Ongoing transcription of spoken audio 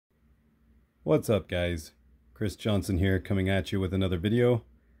What's up, guys? Chris Johnson here, coming at you with another video,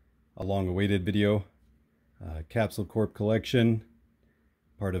 a long-awaited video. Capsule Corp collection,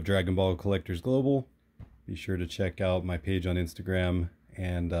 part of Dragon Ball Collectors Global. Be sure to check out my page on Instagram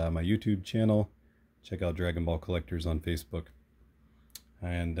and my YouTube channel. Check out Dragon Ball Collectors on Facebook.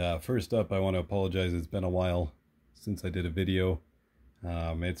 And first up, I want to apologize. It's been a while since I did a video.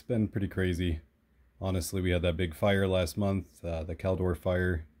 It's been pretty crazy. Honestly, we had that big fire last month, the Caldor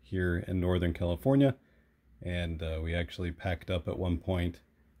fire here in Northern California, and we actually packed up at one point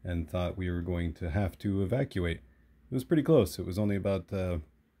and thought we were going to have to evacuate. It was pretty close. It was only about a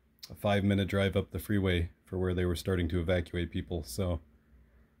 5-minute drive up the freeway for where they were starting to evacuate people. So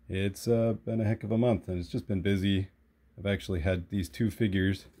it's been a heck of a month, and it's just been busy. I've actually had these two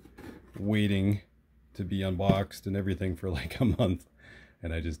figures waiting to be unboxed and everything for like a month,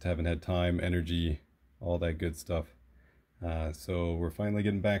 and I just haven't had time, energy, all that good stuff. So we're finally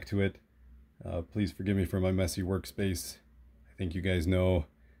getting back to it. Please forgive me for my messy workspace. I think you guys know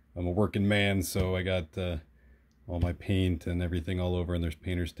I'm a working man, so I got all my paint and everything all over, and there's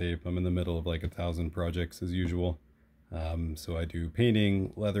painter's tape. I'm in the middle of like 1,000 projects as usual. So I do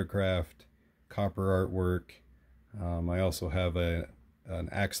painting, leathercraft, copper artwork. I also have an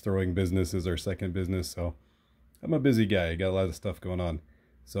axe throwing business as our second business, so I'm a busy guy. I got a lot of stuff going on.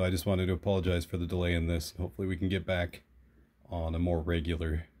 So I just wanted to apologize for the delay in this. Hopefully we can get back on a more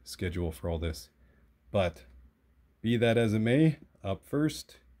regular schedule for all this. But be that as it may, up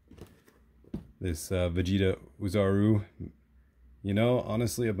first, this Vegeta Oozaru. You know,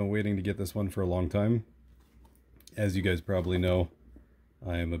 honestly, I've been waiting to get this one for a long time. As you guys probably know,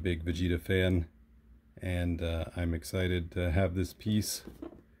 I am a big Vegeta fan, and I'm excited to have this piece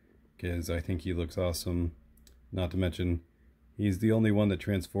because I think he looks awesome. Not to mention, he's the only one that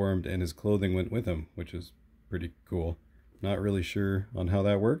transformed and his clothing went with him, which is pretty cool. Not really sure on how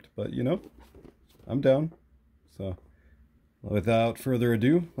that worked, but you know, I'm down. So without further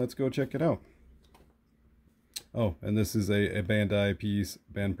ado, let's go check it out. Oh, and this is a Bandai piece,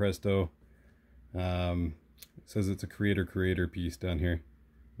 Banpresto. It says it's a creator piece down here,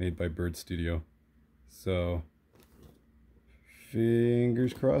 made by Bird Studio. So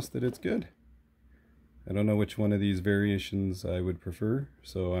fingers crossed that it's good. I don't know which one of these variations I would prefer,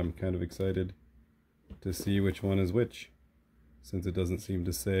 so I'm kind of excited to see which one is which, since it doesn't seem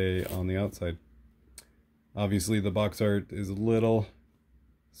to say on the outside. Obviously the box art is a little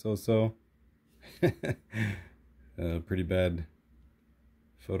so-so. Pretty bad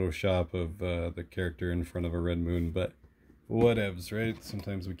Photoshop of the character in front of a red moon, but whatevs, right?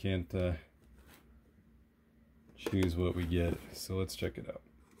 Sometimes we can't choose what we get, so let's check it out.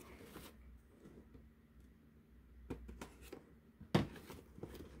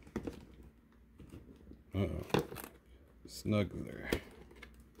 Uh-oh. Snug there.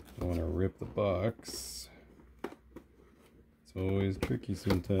 I want to rip the box. It's always tricky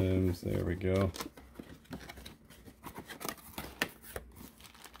sometimes. There we go.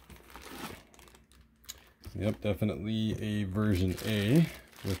 Yep, definitely a version A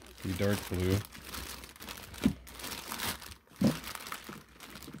with the dark blue.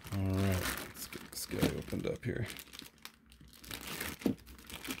 Alright, let's get this guy opened up here.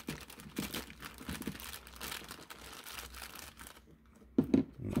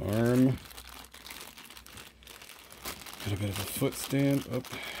 Arm. Got a bit of a foot stand. Oh,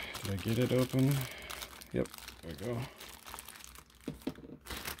 did I get it open? Yep, there we go.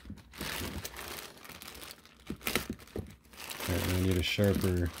 Alright, I need a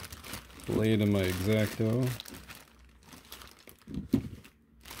sharper blade in my X-Acto.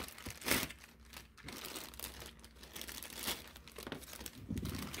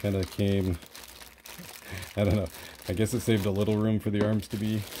 Kind of came, I don't know, I guess it saved a little room for the arms to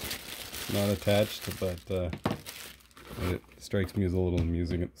be not attached, but it strikes me as a little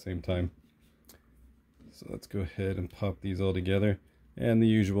amusing at the same time. So let's go ahead and pop these all together. And the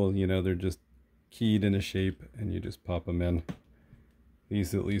usual, you know, they're just keyed in a shape and you just pop them in.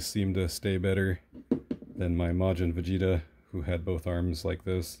 These at least seem to stay better than my Majin Vegeta, who had both arms like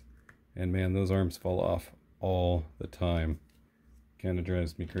this. And man, those arms fall off all the time. Kind of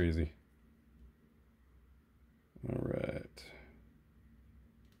drives me crazy. Alright.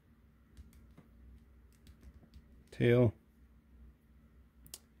 Tail.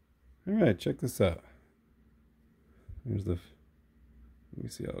 Alright, check this out. Here's the... Let me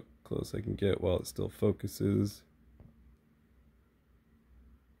see how close I can get while it still focuses.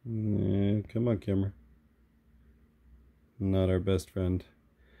 Come on, camera. Not our best friend.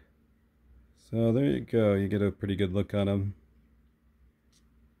 So there you go. You get a pretty good look on him.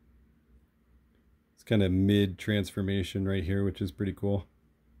 It's kind of mid transformation right here, which is pretty cool.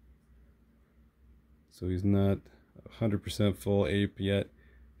 So he's not 100% full ape yet.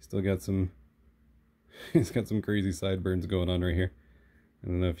 Still got some, he's got some crazy sideburns going on right here. I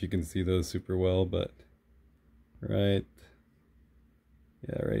don't know if you can see those super well, but right,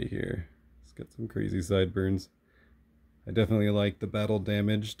 yeah, right here. It's got some crazy sideburns. I definitely like the battle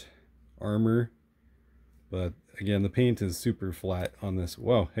damaged armor, but again, the paint is super flat on this.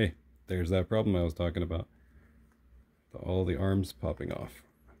 Wow, hey, there's that problem I was talking about. All the arms popping off.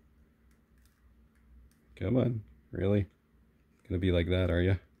 Come on, really? Gonna be like that, are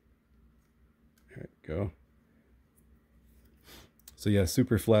you? There we go. So yeah,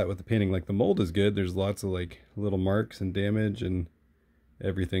 super flat with the painting. Like the mold is good. There's lots of like little marks and damage and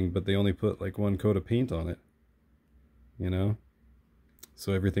everything, but they only put like one coat of paint on it, you know?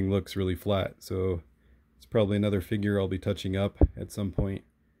 So everything looks really flat. So it's probably another figure I'll be touching up at some point.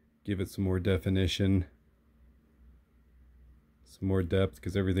 Give it some more definition, some more depth,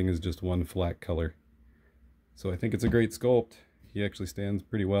 because everything is just one flat color. So I think it's a great sculpt. He actually stands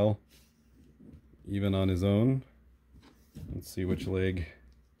pretty well, even on his own. Let's see which leg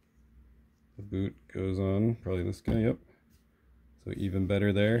the boot goes on. Probably this guy, yep. So even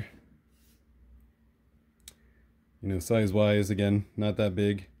better there. You know, size-wise, again, not that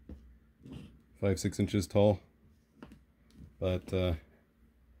big. 5-6 inches tall. But,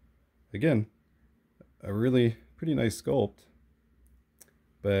 again, a really pretty nice sculpt.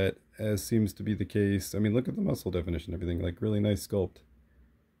 But as seems to be the case, I mean, look at the muscle definition, everything, like really nice sculpt.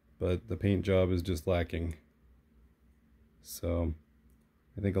 But the paint job is just lacking. So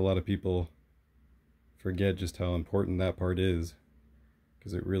I think a lot of people forget just how important that part is,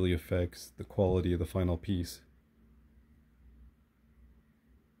 because it really affects the quality of the final piece.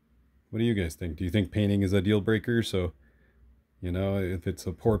 What do you guys think? Do you think painting is a deal breaker? So, you know, if it's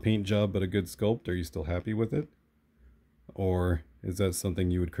a poor paint job but a good sculpt, are you still happy with it? Or is that something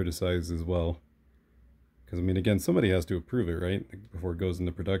you would criticize as well? Because, I mean, again, somebody has to approve it, right? Before it goes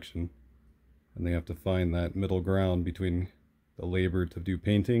into production. And they have to find that middle ground between the labor to do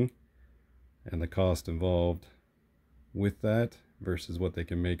painting and the cost involved with that versus what they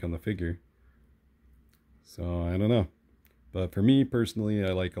can make on the figure. So, I don't know. But for me, personally,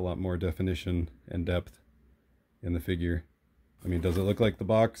 I like a lot more definition and depth in the figure. I mean, does it look like the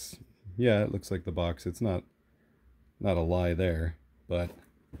box? Yeah, it looks like the box. It's not a lie there, but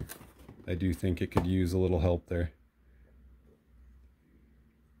I do think it could use a little help there.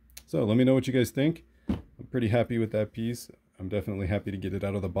 So let me know what you guys think. I'm pretty happy with that piece. I'm definitely happy to get it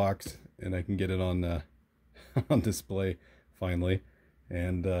out of the box and I can get it on on display finally,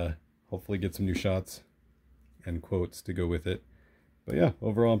 and hopefully get some new shots and quotes to go with it. But yeah,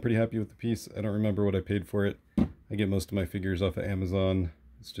 overall I'm pretty happy with the piece. I don't remember what I paid for it. I get most of my figures off of Amazon.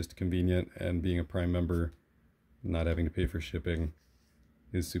 It's just convenient, and being a Prime member, not having to pay for shipping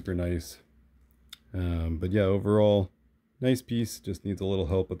is super nice. But yeah, overall nice piece, just needs a little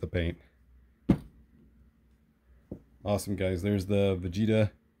help with the paint. Awesome, guys. There's the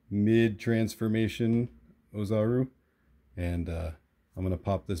Vegeta mid-transformation Oozaru. And I'm going to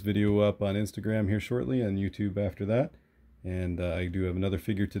pop this video up on Instagram here shortly, and YouTube after that. And I do have another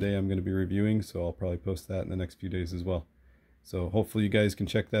figure today I'm going to be reviewing, so I'll probably post that in the next few days as well. So hopefully you guys can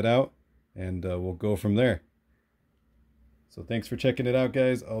check that out, and we'll go from there. So thanks for checking it out,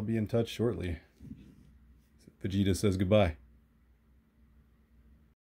 guys. I'll be in touch shortly. Vegeta says goodbye.